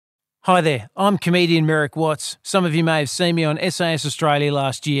Hi there, I'm comedian Merrick Watts. Some of you may have seen me on SAS Australia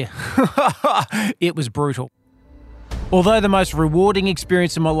last year. It was brutal. Although the most rewarding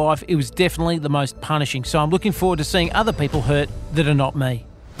experience in my life, it was definitely the most punishing, so I'm looking forward to seeing other people hurt that are not me.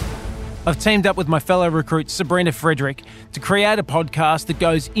 I've teamed up with my fellow recruit Sabrina Frederick to create a podcast that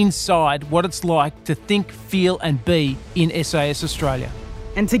goes inside what it's like to think, feel and be in SAS Australia.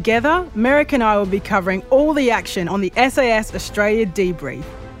 And together, Merrick and I will be covering all the action on the SAS Australia debrief.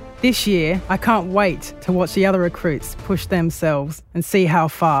 This year, I can't wait to watch the other recruits push themselves and see how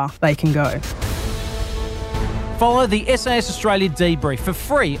far they can go. Follow the SAS Australia debrief for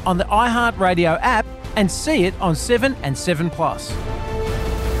free on the iHeartRadio app and see it on 7 and 7 Plus.